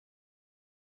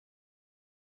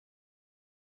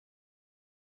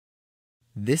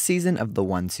This season of The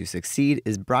Ones Who Succeed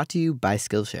is brought to you by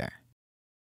Skillshare.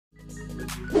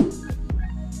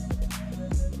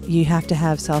 You have to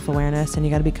have self-awareness and you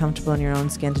got to be comfortable in your own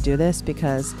skin to do this,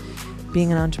 because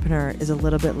being an entrepreneur is a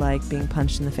little bit like being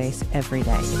punched in the face every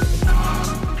day.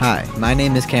 Hi, my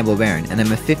name is Campbell Baron, and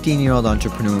I'm a 15-year-old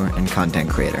entrepreneur and content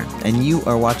creator. And you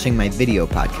are watching my video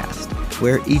podcast,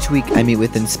 where each week I meet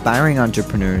with inspiring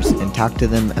entrepreneurs and talk to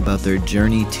them about their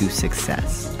journey to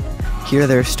success. Hear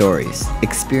their stories,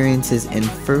 experiences, and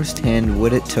firsthand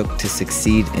what it took to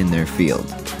succeed in their field.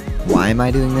 Why am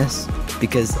I doing this?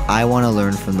 Because I want to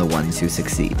learn from the ones who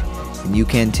succeed. And you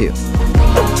can too.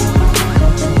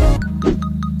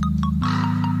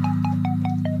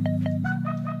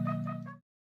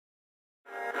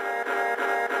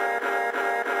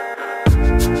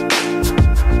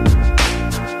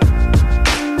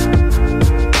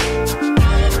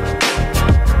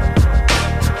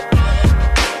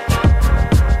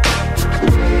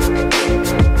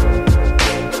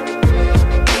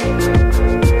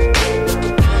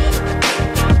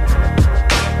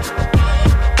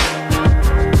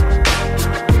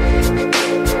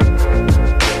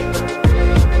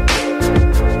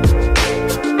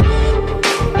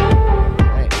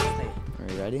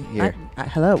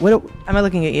 Hello. What am I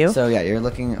looking at you? So yeah, you're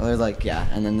looking, or like, yeah,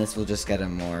 and then this will just get a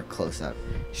more close-up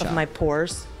shot. Of my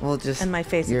pores? Well, just and my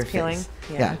face is peeling? Face.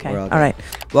 Yeah, okay. All right.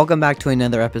 Welcome back to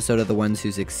another episode of The Ones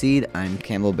Who Succeed. I'm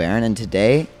Campbell Baron, and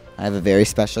today I have a very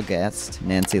special guest,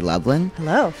 Nancy Lublin.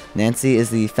 Hello. Nancy is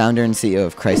the founder and CEO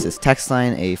of Crisis Text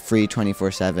Line, a free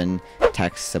 24/7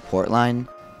 text support line.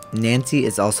 Nancy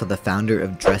is also the founder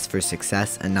of Dress for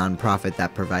Success, a nonprofit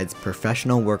that provides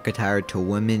professional work attire to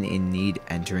women in need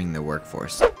entering the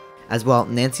workforce. As well,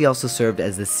 Nancy also served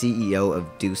as the CEO of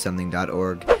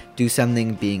DoSomething.org, Do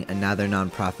Something being another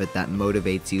nonprofit that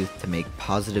motivates youth to make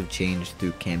positive change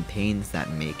through campaigns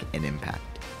that make an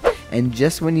impact. And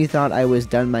just when you thought I was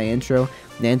done my intro,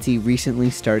 Nancy recently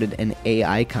started an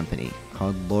AI company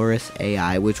called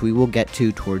Loris.aI, which we will get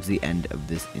to towards the end of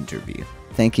this interview.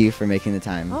 Thank you for making the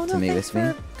time to meet with me.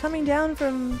 Thanks for coming down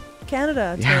from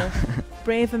Canada to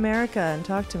brave America and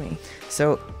talk to me.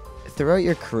 So, throughout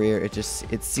your career,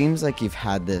 it seems like you've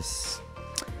had this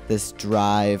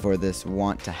drive or this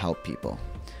want to help people.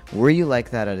 Were you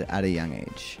like that at a young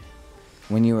age?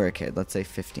 When you were a kid, let's say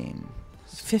 15.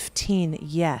 15,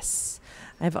 yes.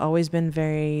 I've always been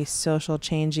very social,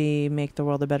 changey, make the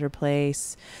world a better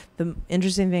place. The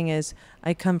interesting thing is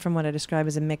I come from what I describe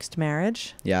as a mixed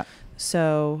marriage. Yeah.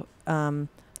 So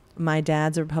my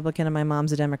dad's a Republican and my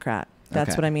mom's a Democrat.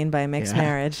 That's what I mean by a mixed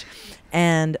marriage.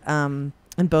 And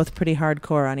both pretty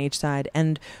hardcore on each side.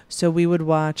 And so we would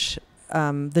watch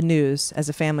the news as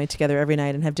a family together every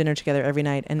night and have dinner together every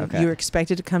night. And you were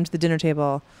expected to come to the dinner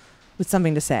table with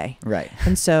something to say. Right.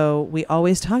 And so we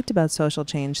always talked about social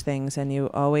change things, and you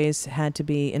always had to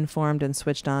be informed and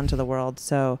switched on to the world.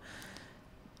 So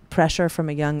pressure from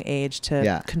a young age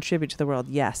to contribute to the world,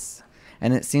 yes.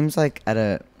 And it seems like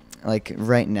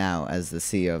right now, as the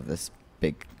CEO of this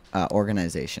big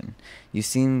organization, you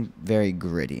seem very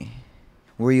gritty.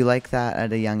 Were you like that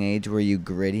at a young age? Were you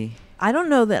gritty? I don't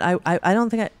know that I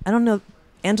don't know.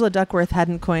 Angela Duckworth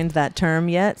hadn't coined that term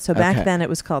yet. So back then it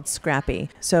was called scrappy.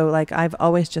 So like I've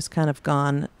always just kind of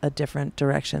gone a different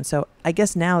direction. So I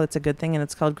guess now it's a good thing and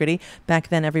it's called gritty. Back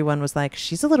then everyone was like,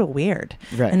 she's a little weird.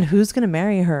 Right. And who's going to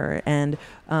marry her? And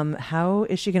how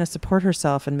is she going to support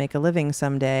herself and make a living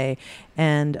someday?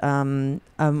 And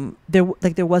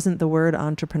there wasn't the word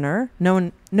entrepreneur. No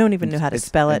one even knew how to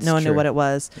spell it. No one knew what it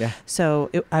was. Yeah. So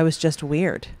I was just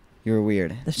weird. You were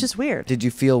weird. It's just weird. Did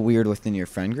you feel weird within your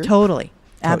friend group? Totally.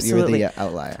 Absolutely. You were the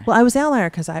outlier. Well, I was the outlier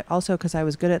because I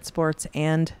was good at sports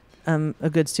and a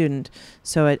good student.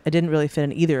 So I didn't really fit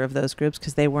in either of those groups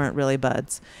because they weren't really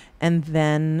buds. And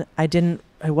then I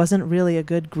wasn't really a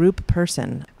good group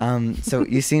person. So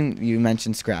you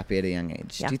mentioned scrappy at a young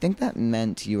age. Yeah. Do you think that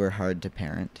meant you were hard to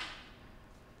parent?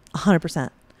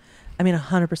 100%. I mean,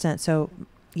 100%. So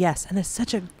yes. And that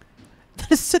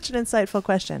is such an insightful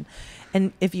question.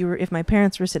 And if my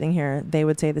parents were sitting here, they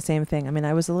would say the same thing. I mean,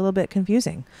 I was a little bit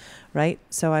confusing, right?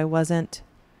 So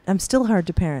I'm still hard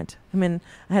to parent. I mean,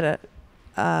 there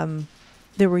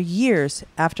were years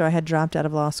after I had dropped out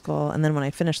of law school, and then when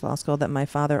I finished law school, that my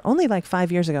father, only like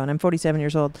 5 years ago, and I'm 47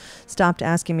 years old, stopped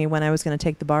asking me when I was going to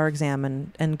take the bar exam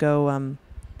and go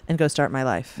start my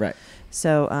life. Right.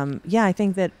 So, I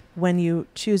think that when you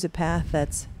choose a path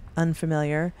that's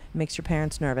unfamiliar, it makes your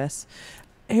parents nervous.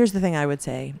 Here's the thing I would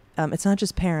say. It's not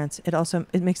just parents.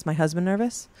 It makes my husband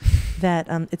nervous that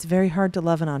it's very hard to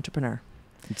love an entrepreneur.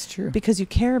 It's true. Because you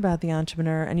care about the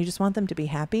entrepreneur and you just want them to be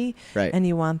happy. Right. And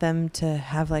you want them to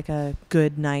have like a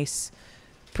good, nice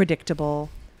predictable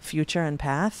future and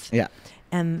path. Yeah.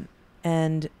 And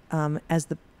as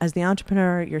the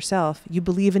entrepreneur yourself, you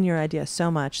believe in your idea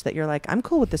so much that you're like, I'm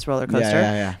cool with this roller coaster.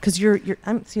 Yeah. Because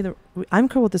I'm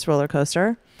cool with this roller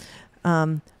coaster.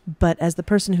 But as the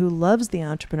person who loves the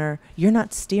entrepreneur, you're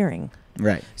not steering.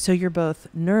 Right. So you're both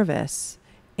nervous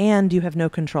and you have no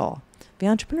control. The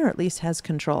entrepreneur at least has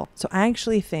control. So I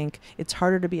actually think it's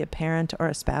harder to be a parent or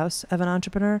a spouse of an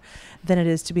entrepreneur than it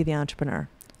is to be the entrepreneur.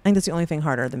 I think that's the only thing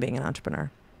harder than being an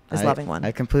entrepreneur, is loving one.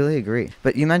 I completely agree.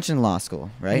 But you mentioned law school,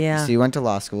 right? Yeah. So you went to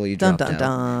law school, you dropped out.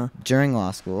 Dun. During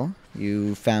law school,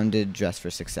 you founded Dress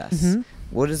for Success. Mm-hmm.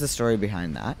 What is the story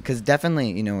behind that? Because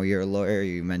definitely, you're a lawyer,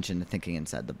 you mentioned thinking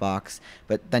inside the box,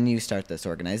 but then you start this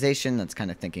organization that's kind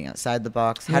of thinking outside the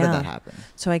box. How did that happen?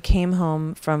 So I came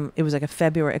home it was like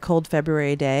a cold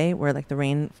February day where like the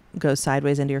rain goes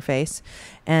sideways into your face.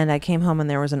 And I came home and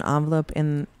there was an envelope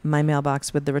in my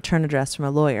mailbox with the return address from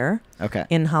a lawyer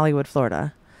in Hollywood,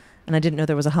 Florida. And I didn't know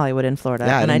there was a Hollywood in Florida.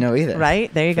 Yeah, I and didn't know either.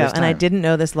 Right? There you First go. And I time. didn't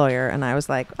know this lawyer. And I was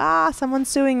like, someone's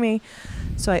suing me.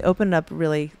 So I opened it up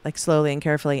really like slowly and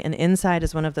carefully. And inside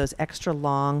is one of those extra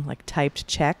long, like typed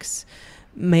checks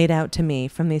made out to me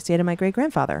from the estate of my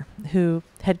great-grandfather, who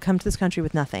had come to this country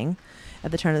with nothing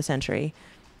at the turn of the century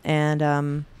and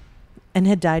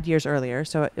had died years earlier.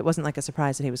 So it wasn't like a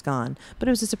surprise that he was gone. But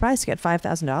it was a surprise to get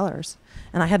 $5,000.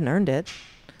 And I hadn't earned it.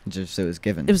 Just so it was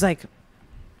given. It was like,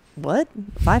 what?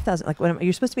 5,000? Like, what,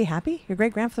 you're supposed to be happy? Your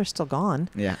great-grandfather's still gone.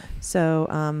 Yeah. So,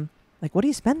 like, what do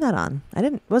you spend that on?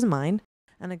 It wasn't mine.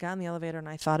 And I got in the elevator and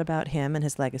I thought about him and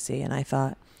his legacy. And I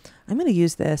thought, I'm going to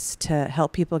use this to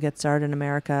help people get started in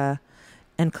America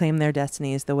and claim their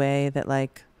destinies the way that,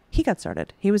 like, he got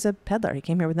started. He was a peddler. He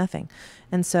came here with nothing.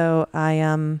 And so I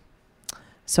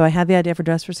had the idea for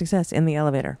Dress for Success in the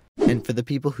elevator. And for the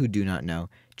people who do not know,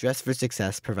 Dress for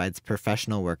Success provides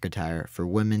professional work attire for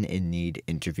women in need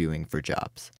interviewing for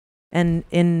jobs. And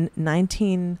in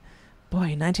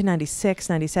 1996,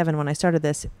 97, when I started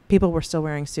this, people were still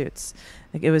wearing suits.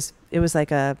 Like it was like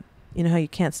how you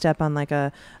can't step on like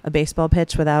a baseball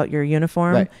pitch without your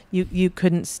uniform. Right. You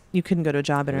couldn't go to a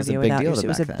job interview without your suit. It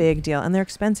was a big deal, and they're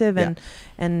expensive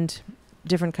and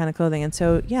different kind of clothing. And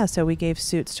so we gave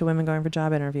suits to women going for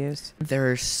job interviews.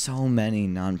 There are so many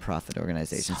nonprofit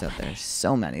organizations out there.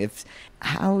 So many.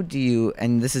 How do you,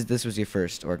 and this was your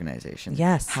first organization.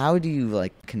 Yes. How do you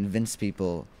like convince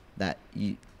people that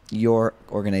your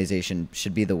organization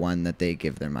should be the one that they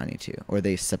give their money to or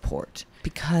they support?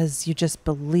 Because you just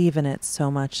believe in it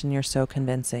so much and you're so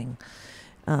convincing.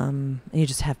 And you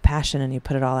just have passion and you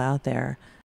put it all out there.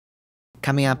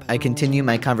 Coming up, I continue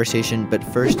my conversation, but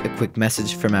first a quick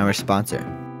message from our sponsor.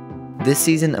 This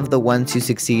season of The Ones Who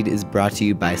Succeed is brought to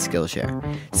you by Skillshare.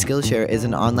 Skillshare is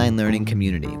an online learning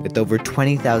community with over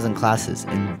 20,000 classes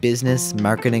in business,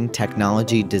 marketing,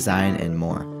 technology, design, and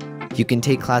more. You can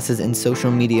take classes in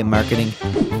social media marketing,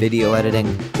 video editing,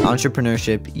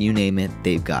 entrepreneurship, you name it,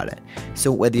 they've got it.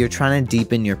 So whether you're trying to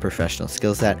deepen your professional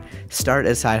skill set, start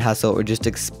a side hustle, or just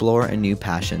explore a new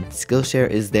passion, Skillshare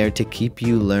is there to keep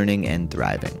you learning and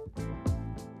thriving.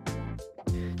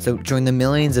 So join the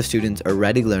millions of students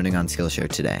already learning on Skillshare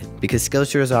today, because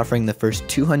Skillshare is offering the first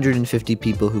 250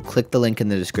 people who click the link in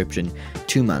the description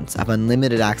 2 months of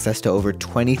unlimited access to over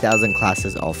 20,000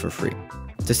 classes, all for free.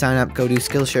 To sign up, go to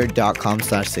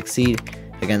Skillshare.com/succeed.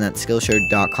 Again, that's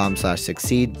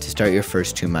Skillshare.com/succeed to start your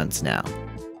first 2 months now.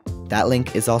 That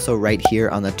link is also right here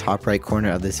on the top right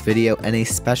corner of this video, and a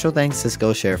special thanks to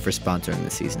Skillshare for sponsoring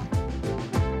this season.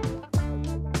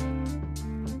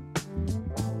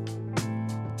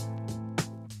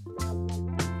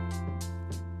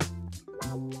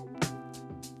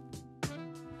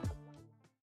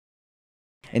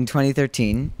 In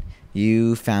 2013,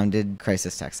 you founded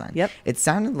Crisis Text Line. Yep. It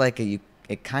sounded like it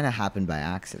kind of happened by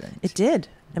accident. It did.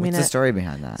 What's the story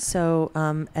behind that? So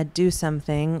at Do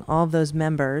Something, all of those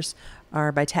members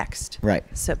are by text. Right.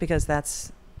 So because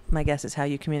that's, my guess is how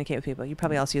you communicate with people. You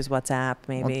probably also use WhatsApp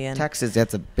maybe. Well, text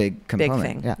that's a big component. Big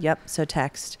thing. Yeah. Yep. So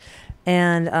text.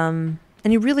 And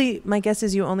you really, my guess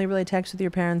is you only really text with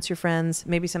your parents, your friends,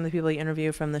 maybe some of the people you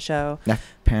interview from the show. Yeah,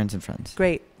 parents and friends.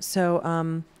 Great.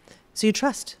 So so you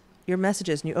trust your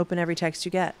messages and you open every text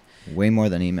you get. Way more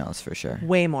than emails, for sure.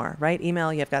 Way more, right?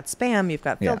 Email, you've got spam, you've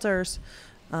got filters.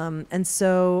 And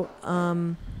so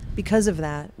because of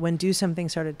that, when Do Something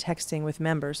started texting with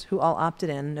members who all opted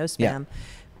in, no spam,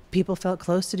 people felt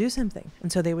close to Do Something.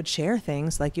 And so they would share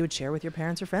things like you would share with your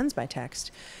parents or friends by text.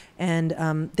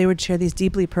 And they would share these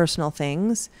deeply personal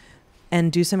things. And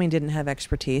Do Something didn't have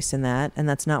expertise in that. And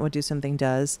that's not what Do Something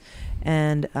does.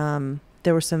 And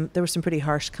there was some pretty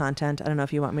harsh content. I don't know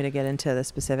if you want me to get into the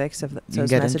specifics of those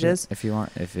get messages. If you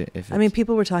want, if I mean,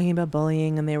 people were talking about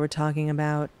bullying, and they were talking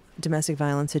about domestic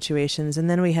violence situations. And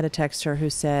then we had a texter who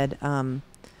said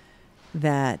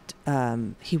that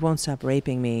he won't stop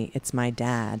raping me. It's my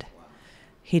dad.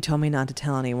 He told me not to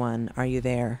tell anyone. Are you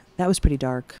there? That was pretty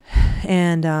dark.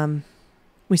 And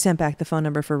we sent back the phone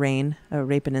number for RAIN, a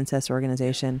rape and incest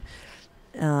organization,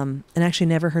 and actually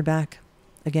never heard back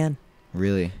again.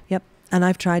 Really? Yep. And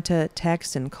I've tried to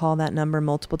text and call that number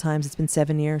multiple times. It's been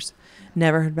 7 years.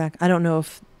 Never heard back. I don't know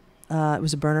if it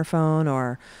was a burner phone,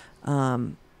 or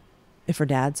if her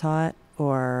dad saw it,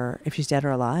 or if she's dead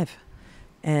or alive.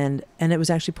 And it was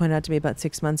actually pointed out to me about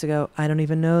 6 months ago. I don't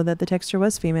even know that the texter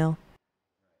was female.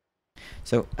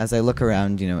 So as I look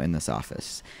around, in this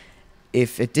office,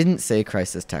 if it didn't say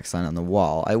crisis text line on the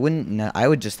wall, I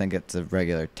would just think it's a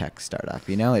regular tech startup.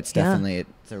 It's definitely,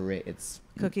 it's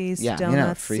cookies,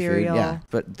 donuts, free cereal. Food, yeah.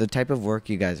 But the type of work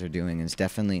you guys are doing is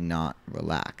definitely not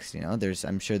relaxed.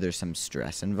 I'm sure there's some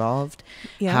stress involved.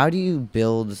 Yeah. How do you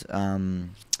build a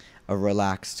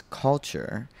relaxed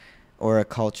culture, or a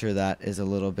culture that is a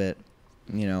little bit,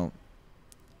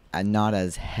 not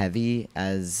as heavy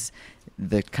as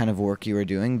the kind of work you were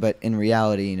doing, but in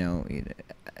reality,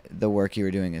 the work you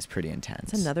were doing is pretty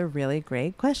intense? That's another really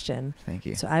great question. Thank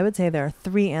you. So I would say there are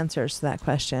 3 answers to that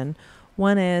question.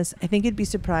 One is, I think you'd be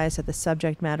surprised that the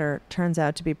subject matter turns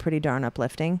out to be pretty darn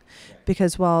uplifting,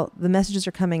 because while the messages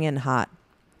are coming in hot,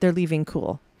 they're leaving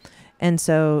cool. And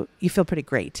so you feel pretty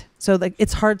great. So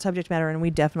it's hard subject matter, and we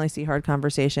definitely see hard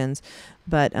conversations,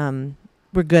 but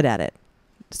we're good at it.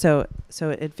 So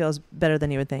it feels better than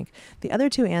you would think. The other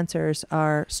 2 answers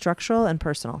are structural and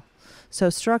personal. So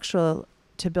structural,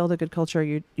 to build a good culture,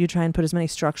 you try and put as many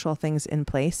structural things in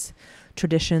place: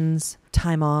 traditions,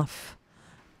 time off,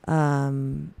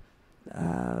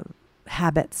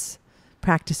 habits,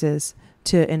 practices,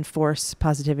 to enforce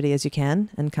positivity as you can,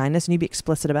 and kindness, and you be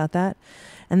explicit about that.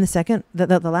 And the second,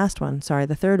 the last one,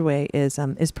 the third way is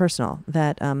personal.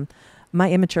 That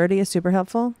my immaturity is super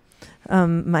helpful.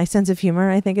 My sense of humor,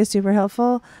 I think, is super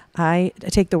helpful. I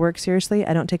take the work seriously.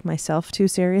 I don't take myself too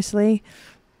seriously.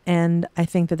 And I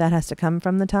think that has to come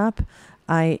from the top.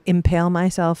 I impale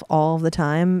myself all the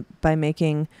time by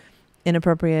making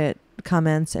inappropriate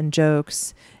comments and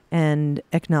jokes, and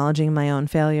acknowledging my own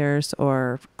failures,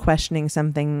 or questioning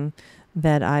something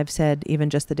that I've said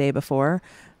even just the day before,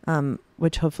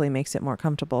 which hopefully makes it more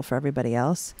comfortable for everybody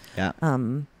else. Yeah.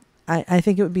 I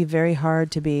think it would be very hard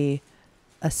to be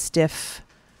a stiff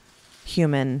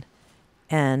human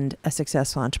and a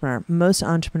successful entrepreneur. Most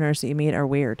entrepreneurs that you meet are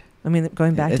weird. I mean,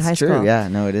 going back to high school. It's true. Yeah,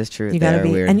 no, it is true. You got to be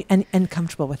weird. and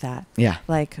comfortable with that. Yeah.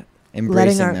 Like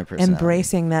embracing their personality.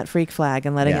 Embracing that freak flag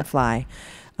and letting it fly.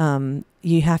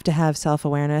 You have to have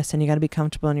self-awareness, and you got to be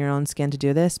comfortable in your own skin to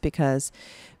do this, because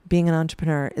being an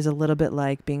entrepreneur is a little bit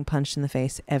like being punched in the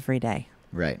face every day.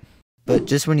 Right. But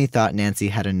just when you thought Nancy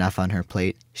had enough on her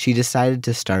plate, she decided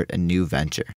to start a new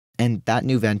venture. And that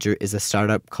new venture is a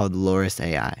startup called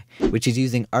Loris.aI, which is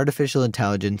using artificial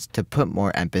intelligence to put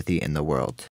more empathy in the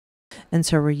world. And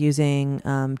so we're using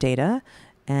data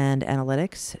and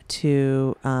analytics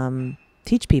to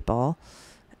teach people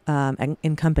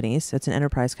in companies, it's an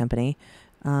enterprise company,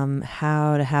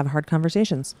 how to have hard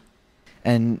conversations.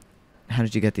 And how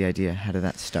did you get the idea? How did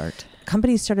that start?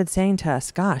 Companies started saying to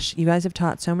us, gosh, you guys have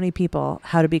taught so many people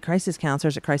how to be crisis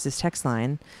counselors at Crisis Text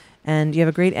Line, and you have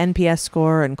a great NPS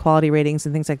score and quality ratings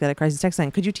and things like that at Crisis Text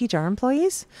Line. Could you teach our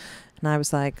employees? And I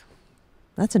was like,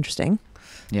 that's interesting.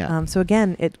 Yeah. So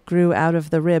again, it grew out of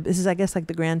the rib. This is, I guess, like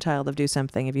the grandchild of Do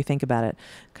Something, if you think about it,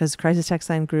 because Crisis Text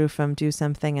Line grew from Do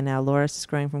Something, and now Loris is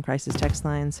growing from Crisis Text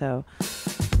Line. So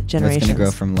generations. What's going to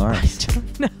grow from Loris?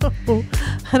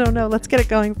 I don't know. Let's get it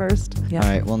going first. Yep. All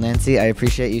right. Well, Nancy, I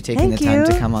appreciate you taking the time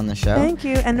to come on the show. Thank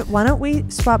you. And why don't we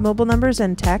swap mobile numbers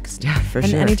and text? Yeah, for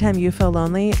sure. And anytime you feel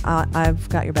lonely, I've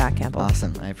got your back, Campbell.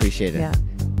 Awesome. I appreciate it. Yeah.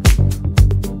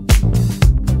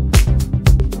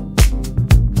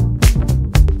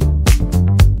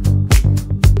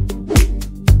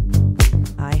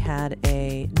 Had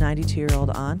a 92-year-old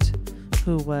aunt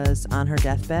who was on her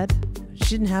deathbed. She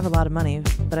didn't have a lot of money,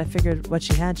 but I figured what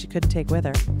she had, she couldn't take with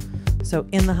her. So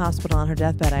in the hospital on her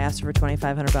deathbed, I asked her for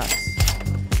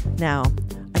 $2,500. Now,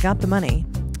 I got the money,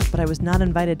 but I was not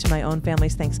invited to my own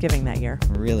family's Thanksgiving that year.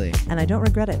 Really? And I don't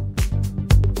regret it.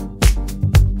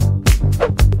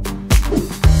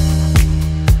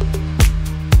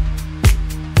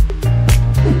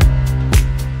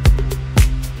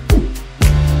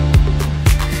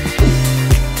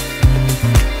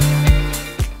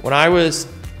 When I was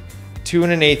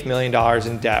 $2.8 million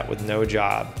in debt with no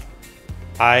job,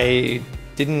 I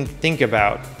didn't think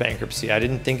about bankruptcy. I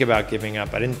didn't think about giving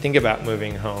up. I didn't think about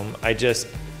moving home. I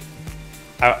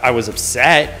was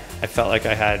upset. I felt like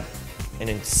I had an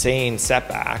insane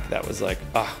setback that was like,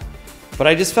 ugh. But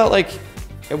I just felt like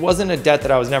it wasn't a debt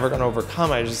that I was never going to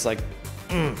overcome. I was just like,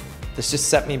 this just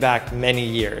set me back many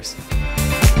years.